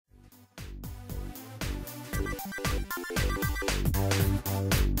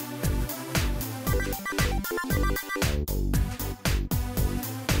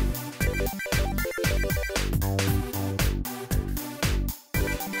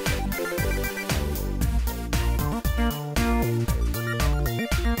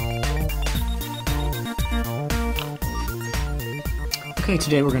Okay,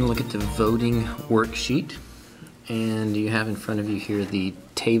 today we're going to look at the voting worksheet, and you have in front of you here the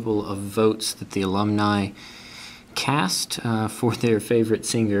table of votes that the alumni cast for their favorite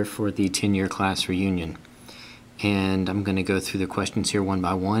singer for the 10-year class reunion. And I'm going to go through the questions here one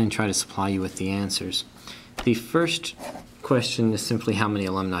by one and try to supply you with the answers. The first question is simply how many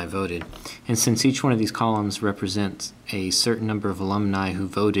alumni voted, and since each one of these columns represents a certain number of alumni who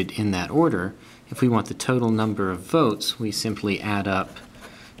voted in that order, if we want the total number of votes, we simply add up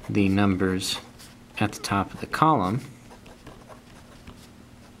the numbers at the top of the column,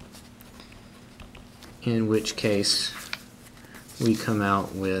 in which case we come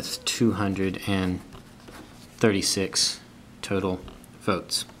out with 236 total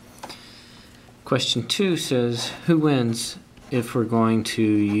votes. Question 2 says, who wins if we're going to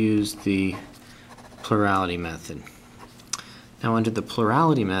use the plurality method? Now, under the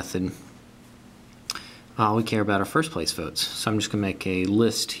plurality method, all we care about our first place votes. So I'm just going to make a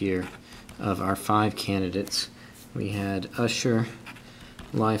list here of our 5 candidates. We had Usher,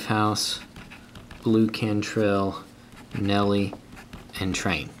 Lifehouse, Blue Cantrell, Nelly, and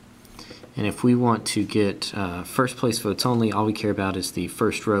Train. And if we want to get first place votes only, all we care about is the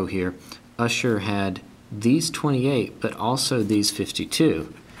first row here. Usher had these 28, but also these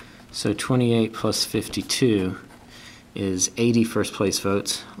 52. So 28 plus 52 is 80 first place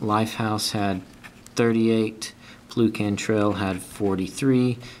votes. Lifehouse had 38, Blue Cantrell had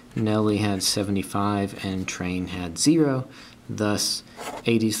 43, Nelly had 75, and Train had 0. Thus,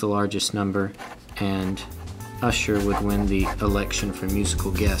 80 is the largest number, and Usher would win the election for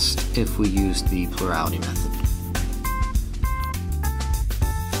musical guest if we used the plurality method.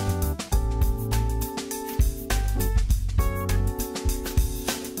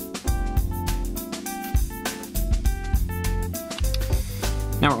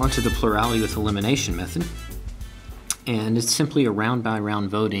 Now we're on to the plurality with elimination method, and it's simply a round-by-round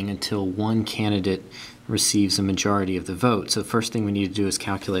voting until one candidate receives a majority of the vote. So the first thing we need to do is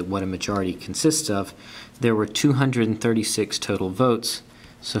calculate what a majority consists of. There were 236 total votes,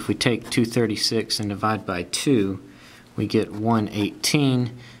 so if we take 236 and divide by 2, we get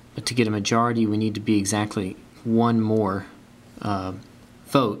 118, but to get a majority we need to be exactly one more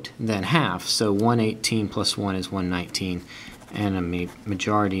vote than half, so 118 plus 1 is 119. And a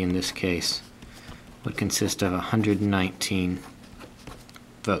majority in this case would consist of 119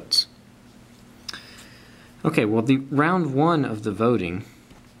 votes. Okay, well, the round 1 of the voting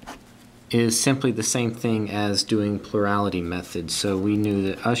is simply the same thing as doing plurality method. So we knew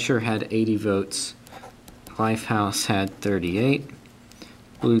that Usher had 80 votes, Lifehouse had 38,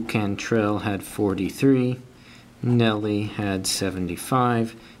 Blue Cantrell had 43, Nelly had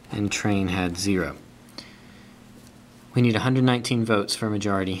 75, and Train had 0. We need 119 votes for a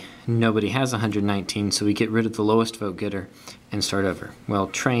majority. Nobody has 119, so we get rid of the lowest vote getter and start over. Well,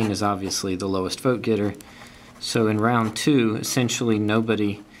 Train is obviously the lowest vote getter, so in round 2, essentially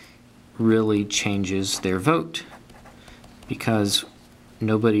nobody really changes their vote because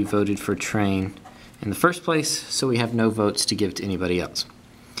nobody voted for Train in the first place, so we have no votes to give to anybody else.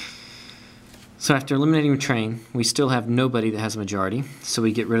 So after eliminating Train, we still have nobody that has a majority, so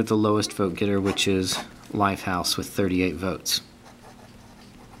we get rid of the lowest vote getter, which is Lifehouse with 38 votes.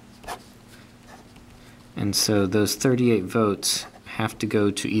 And so those 38 votes have to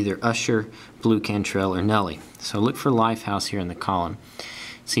go to either Usher, Blue Cantrell, or Nelly. So look for Lifehouse here in the column.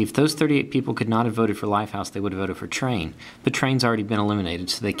 See, if those 38 people could not have voted for Lifehouse, they would have voted for Train. But Train's already been eliminated,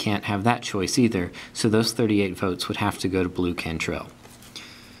 so they can't have that choice either. So those 38 votes would have to go to Blue Cantrell.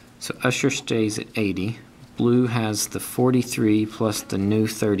 So Usher stays at 80. Blue has the 43 plus the new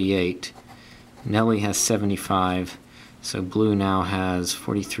 38. Nelly has 75, so Blue now has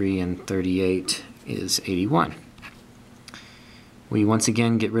 43 and 38 is 81. We once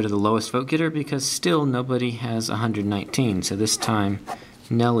again get rid of the lowest vote getter because still nobody has 119, so this time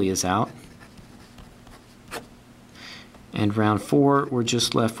Nelly is out. And round 4, we're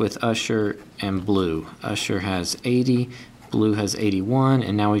just left with Usher and Blue. Usher has 80, Blue has 81,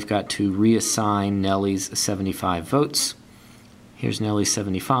 and now we've got to reassign Nelly's 75 votes. Here's Nelly's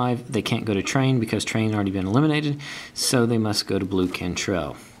 75. They can't go to Train because Train had already been eliminated, so they must go to Blue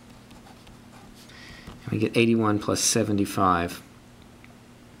Cantrell. And we get 81 plus 75,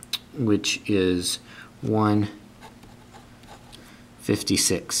 which is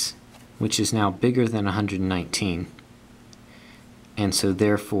 156, which is now bigger than 119. and so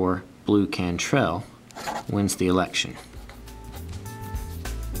therefore Blue Cantrell wins the election.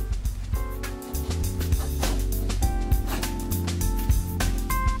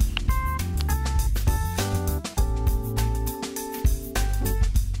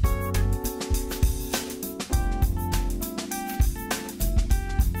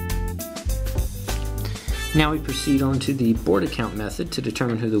 Now we proceed on to the board account method to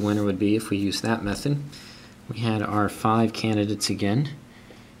determine who the winner would be if we use that method. We had our 5 candidates again: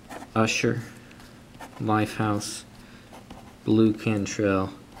 Usher, Lifehouse, Blue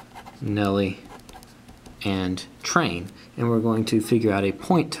Cantrell, Nellie, and Train. And we're going to figure out a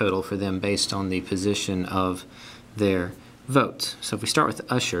point total for them based on the position of their votes. So if we start with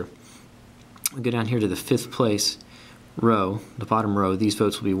Usher, we go down here to the 5th place row, the bottom row. These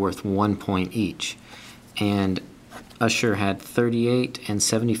votes will be worth 1 point each. And Usher had 38 and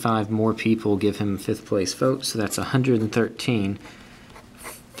 75 more people give him 5th place votes, so that's 113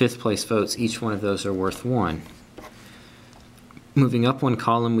 5th place votes. Each one of those are worth 1. Moving up one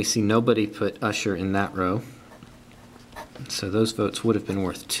column, we see nobody put Usher in that row, so those votes would have been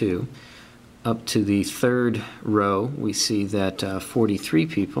worth 2. Up to the 3rd row, we see that 43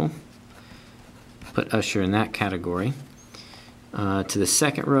 people put Usher in that category. To the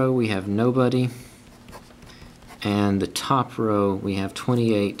 2nd row, we have nobody. And the top row, we have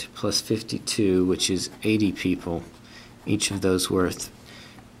 28 plus 52, which is 80 people. Each of those worth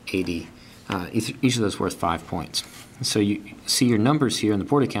 80. Each of those worth 5 points. So you see your numbers here in the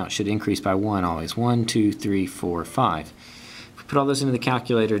board account should increase by 1 always. 1, 2, 3, 4, 5. If we put all those into the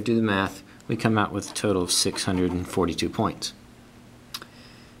calculator, do the math, we come out with a total of 642 points.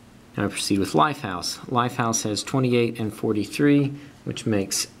 Now I proceed with Lifehouse. Lifehouse has 28 and 43, which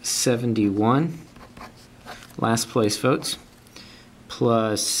makes 71. Last place votes,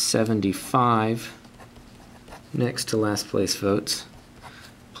 plus 75 next to last place votes,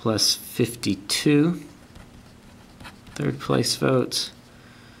 plus 52 third place votes,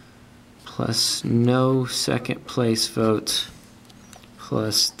 plus no second place votes,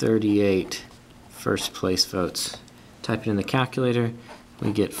 plus 38 first place votes. Type it in the calculator,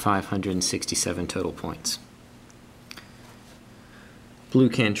 we get 567 total points. Blue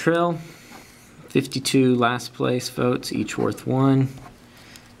Cantrell, 52 last place votes, each worth 1.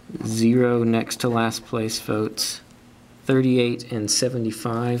 0 next to last place votes. 38 and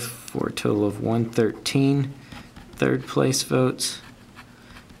 75 for a total of 113 third place votes.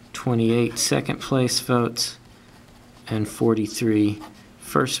 28 second place votes. And 43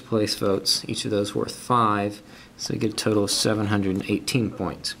 first place votes, each of those worth 5. So we get a total of 718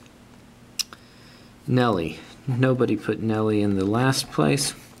 points. Nellie. Nobody put Nellie in the last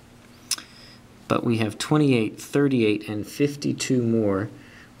place. But we have 28, 38, and 52 more,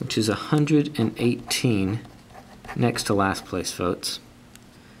 which is 118 next to last place votes.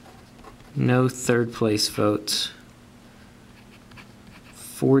 No third place votes.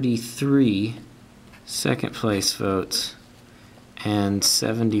 43 second place votes. And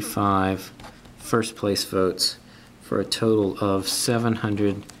 75 first place votes for a total of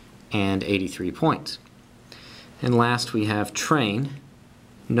 783 points. And last we have Train.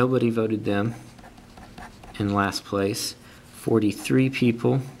 Nobody voted them in last place. 43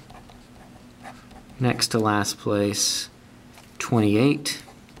 people. Next to last place, 28.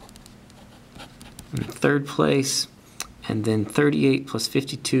 In third place, and then 38 plus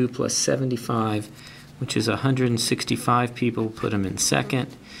 52 plus 75, which is 165 people put them in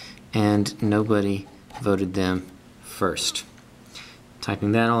second, and nobody voted them first.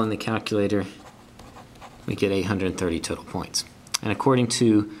 Typing that all in the calculator, we get 830 total points. And according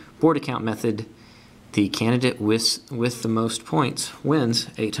to board account method, the candidate with the most points wins.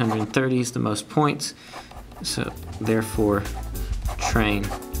 830 is the most points, so therefore Train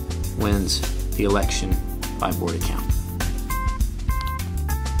wins the election by board account.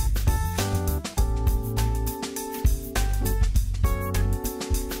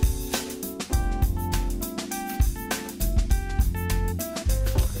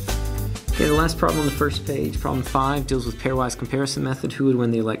 Okay, the last problem on the first page, problem 5, deals with pairwise comparison method. Who would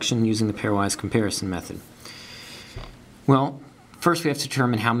win the election using the pairwise comparison method? Well, first we have to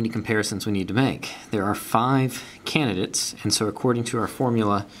determine how many comparisons we need to make. There are 5 candidates, and so according to our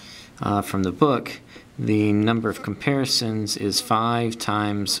formula from the book, the number of comparisons is 5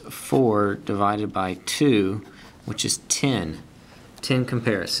 times 4 divided by 2, which is 10. 10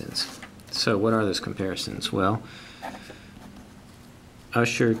 comparisons. So what are those comparisons? Well,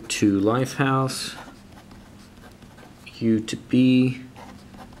 Usher to Lifehouse, U to B,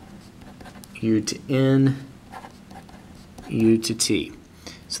 U to N, U to T.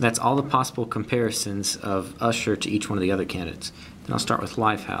 So that's all the possible comparisons of Usher to each one of the other candidates. Then I'll start with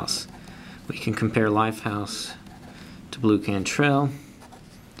Lifehouse. We can compare Lifehouse to Blue Cantrell,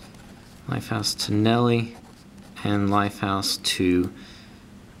 Lifehouse to Nelly, and Lifehouse to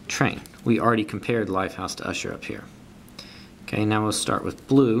Train. We already compared Lifehouse to Usher up here. Okay, now we'll start with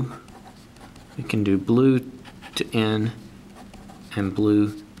Blue. We can do Blue to N and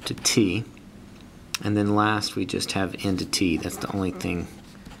Blue to T. And then last we just have N to T. That's the only thing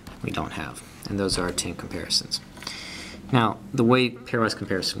we don't have. And those are our 10 comparisons. Now, the way pairwise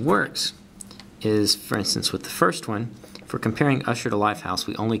comparison works is, for instance, with the first one, if we're comparing Usher to Lifehouse,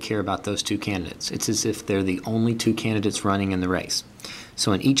 we only care about those two candidates. It's as if they're the only two candidates running in the race.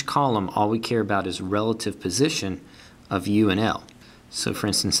 So in each column, all we care about is relative position of U and L. So for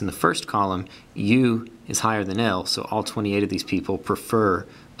instance, in the first column, U is higher than L, so all 28 of these people prefer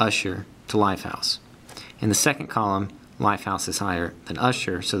Usher to Lifehouse. In the second column, Lifehouse is higher than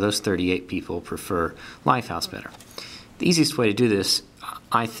Usher, so those 38 people prefer Lifehouse better. The easiest way to do this,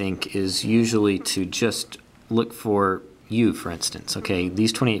 I think, is usually to just look for U, for instance. Okay,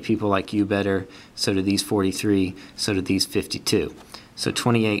 these 28 people like U better, so do these 43, so do these 52. So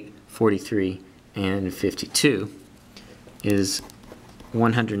 28, 43, and 52 is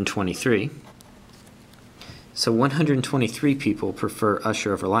 123. So 123 people prefer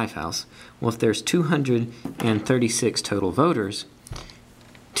Usher over Lifehouse. Well, if there's 236 total voters,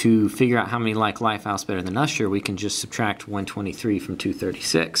 to figure out how many like Lifehouse better than Usher, we can just subtract 123 from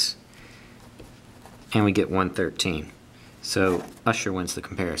 236, and we get 113. So Usher wins the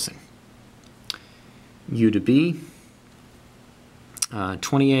comparison. U to B,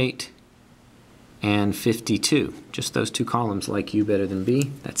 28 and 52. Just those two columns like U better than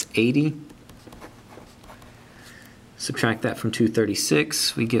B. That's 80. Subtract that from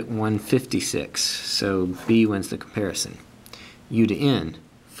 236, we get 156. So B wins the comparison. U to N,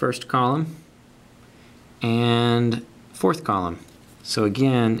 first column and fourth column. So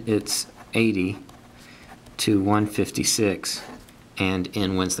again, it's 80 to 156, and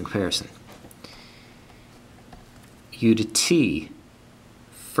N wins the comparison. U to T,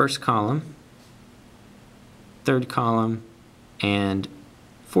 first column, third column, and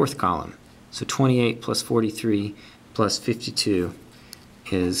fourth column. So 28 plus 43 plus 52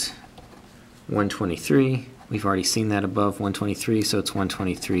 is 123. We've already seen that above 123, so it's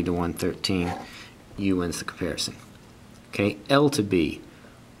 123 to 113. U wins the comparison. Okay, L to B.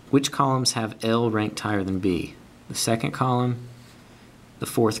 Which columns have L ranked higher than B? The second column, the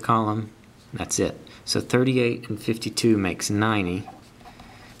fourth column, that's it. So 38 and 52 makes 90.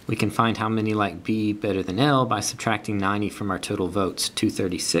 We can find how many like B better than L by subtracting 90 from our total votes,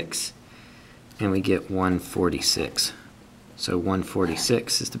 236, and we get 146. So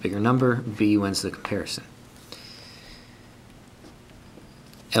 146 is the bigger number. B wins the comparison.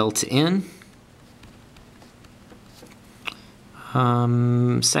 L to N.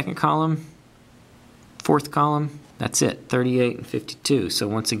 Second column, fourth column, that's it, 38 and 52. So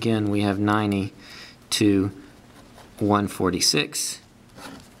once again, we have 90 to 146.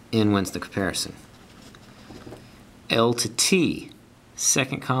 N wins the comparison. L to T,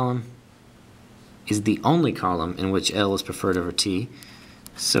 second column, is the only column in which L is preferred over T.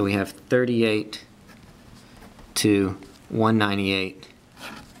 So we have 38 to 198.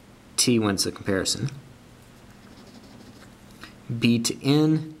 T wins the comparison. B to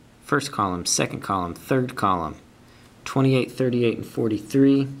N, first column, second column, third column. 28, 38, and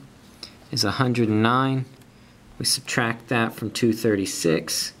 43 is 109. We subtract that from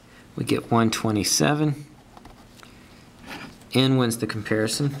 236. We get 127. N wins the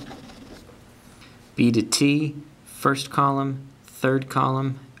comparison. B to T, first column, third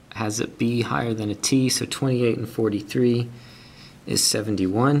column, has a B higher than a T, so 28 and 43 is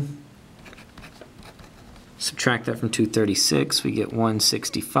 71. Subtract that from 236, we get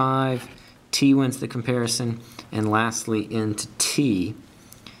 165. T wins the comparison. And lastly, N to T,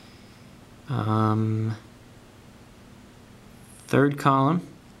 third column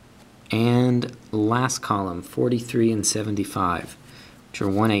and last column, 43 and 75, which are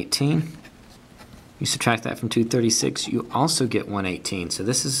 118. You subtract that from 236, you also get 118. So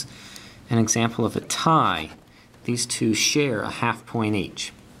this is an example of a tie. These two share a half point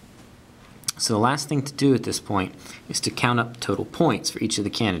each. So the last thing to do at this point is to count up total points for each of the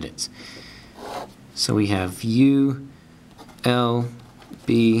candidates. So we have U, L,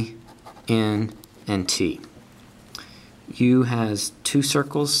 B, N, and T. U has 2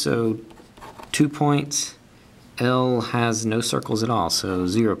 circles, so 2 points. L has no circles at all, so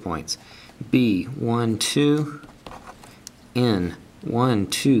 0 points. B, 1, 2. N, 1,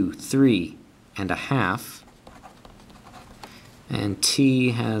 2, 3 and a half. and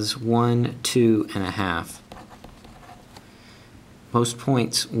T has 1, 2.5. Most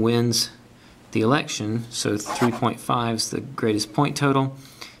points wins the election, so 3.5 is the greatest point total,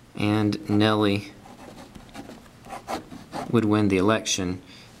 and Nellie would win the election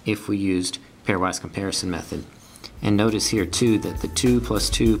if we used pairwise comparison method. And notice here too that the 2 plus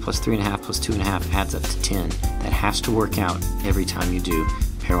 2 plus 3.5 plus 2.5 adds up to 10. That has to work out every time you do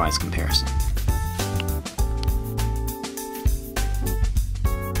pairwise comparison.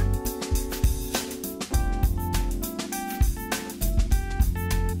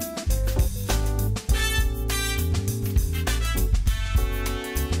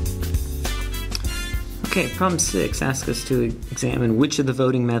 Okay, problem 6 asks us to examine which of the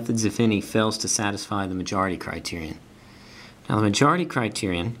voting methods, if any, fails to satisfy the majority criterion. Now, the majority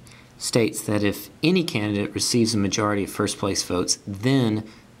criterion states that if any candidate receives a majority of first place votes, then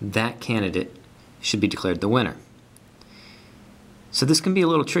that candidate should be declared the winner. So this can be a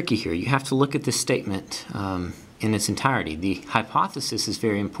little tricky here. You have to look at this statement in its entirety. The hypothesis is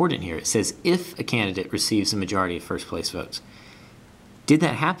very important here. It says if a candidate receives a majority of first place votes. Did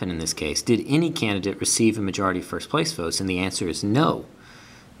that happen in this case? Did any candidate receive a majority of first place votes? And the answer is no.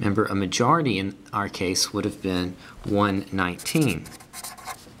 Remember, a majority in our case would have been 119.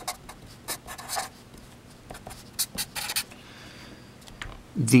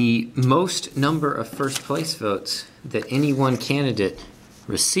 The most number of first place votes that any one candidate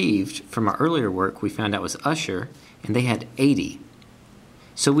received from our earlier work we found out was Usher, and they had 80.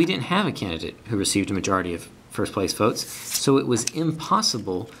 So we didn't have a candidate who received a majority of first place votes, so it was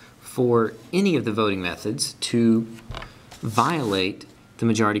impossible for any of the voting methods to violate the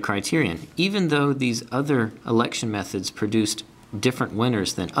majority criterion. Even though these other election methods produced different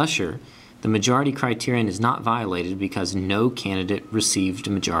winners than Usher, the majority criterion is not violated because no candidate received a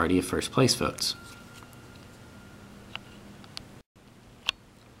majority of first place votes.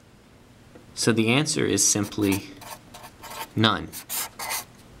 So the answer is simply none.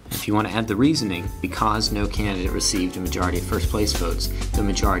 If you want to add the reasoning, because no candidate received a majority of first place votes, the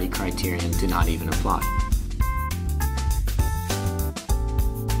majority criterion did not even apply.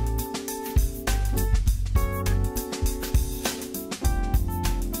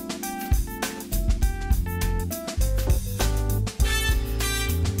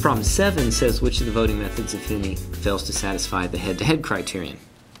 Problem 7 says which of the voting methods, if any, fails to satisfy the head-to-head criterion.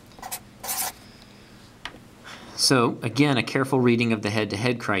 So, again, a careful reading of the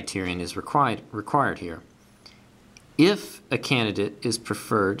head-to-head criterion is required here. If a candidate is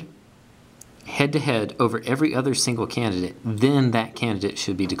preferred head-to-head over every other single candidate, then that candidate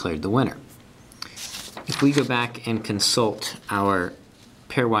should be declared the winner. If we go back and consult our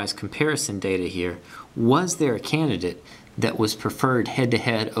pairwise comparison data here, was there a candidate that was preferred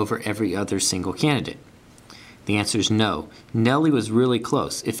head-to-head over every other single candidate? The answer is no. Nellie was really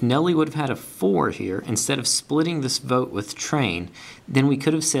close. If Nellie would have had a 4 here, instead of splitting this vote with Train, then we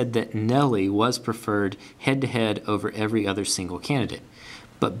could have said that Nellie was preferred head-to-head over every other single candidate.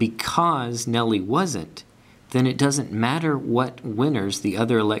 But because Nellie wasn't, then it doesn't matter what winners the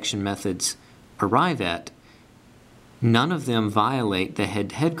other election methods arrive at. None of them violate the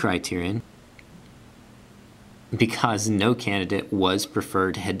head-to-head criterion because no candidate was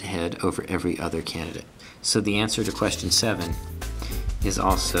preferred head-to-head over every other candidate. So the answer to question 7 is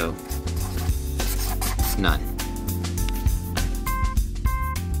also none.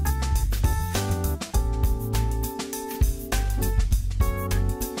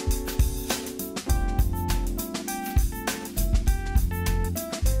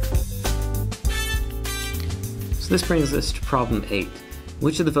 So this brings us to problem 8.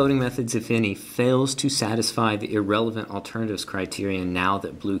 Which of the voting methods, if any, fails to satisfy the irrelevant alternatives criterion now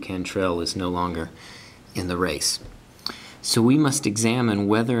that Blue Cantrell is no longer in the race? So we must examine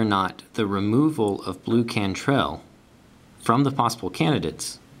whether or not the removal of Blue Cantrell from the possible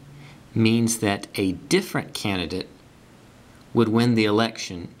candidates means that a different candidate would win the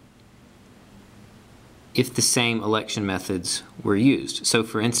election if the same election methods were used. So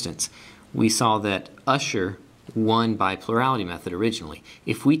for instance, we saw that Usher won by plurality method originally.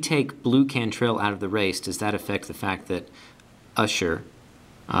 If we take Blue Cantrell out of the race, does that affect the fact that Usher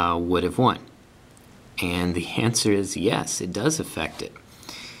would have won? And the answer is yes, it does affect it.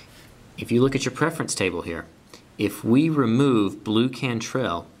 If you look at your preference table here, if we remove Blue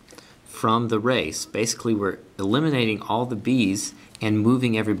Cantrell from the race, basically we're eliminating all the B's and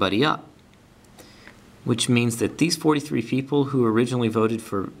moving everybody up, which means that these 43 people who originally voted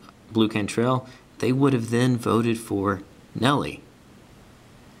for Blue Cantrell, they would have then voted for Nellie.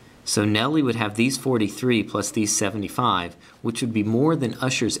 So Nellie would have these 43 plus these 75, which would be more than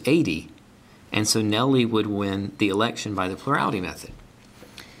Usher's 80, And so Nellie would win the election by the plurality method,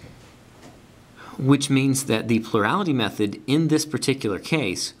 which means that the plurality method in this particular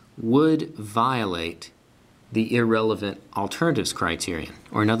case would violate the irrelevant alternatives criterion.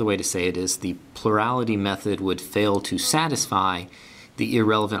 Or another way to say it is the plurality method would fail to satisfy the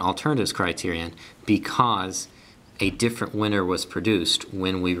irrelevant alternatives criterion because a different winner was produced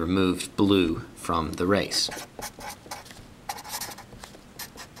when we removed blue from the race.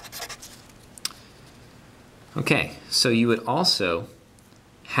 Okay, so you would also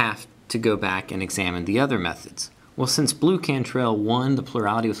have to go back and examine the other methods. Well, since Blue Cantrell won the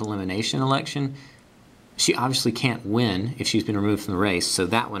plurality with elimination election, she obviously can't win if she's been removed from the race, so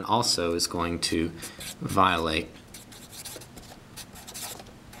that one also is going to violate,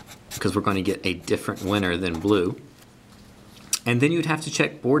 because we're going to get a different winner than Blue. And then you'd have to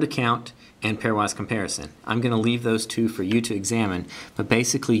check board account and pairwise comparison. I'm going to leave those two for you to examine, but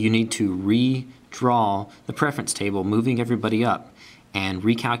basically you need to redraw the preference table, moving everybody up and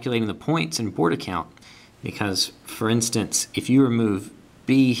recalculating the points in board account, because, for instance, if you remove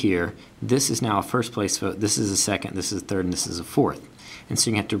B here, this is now a first place vote, this is a second, this is a third, and this is a fourth. And so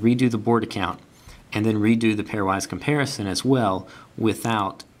you have to redo the board account and then redo the pairwise comparison as well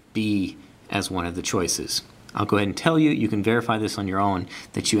without B as one of the choices. I'll go ahead and tell you, you can verify this on your own,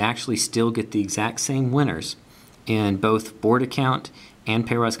 that you actually still get the exact same winners in both board account and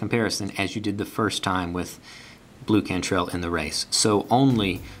pairwise comparison as you did the first time with Blue Cantrell in the race. So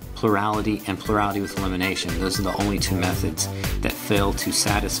only plurality and plurality with elimination, those are the only two methods that fail to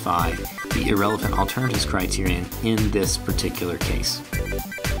satisfy the irrelevant alternatives criterion in this particular case.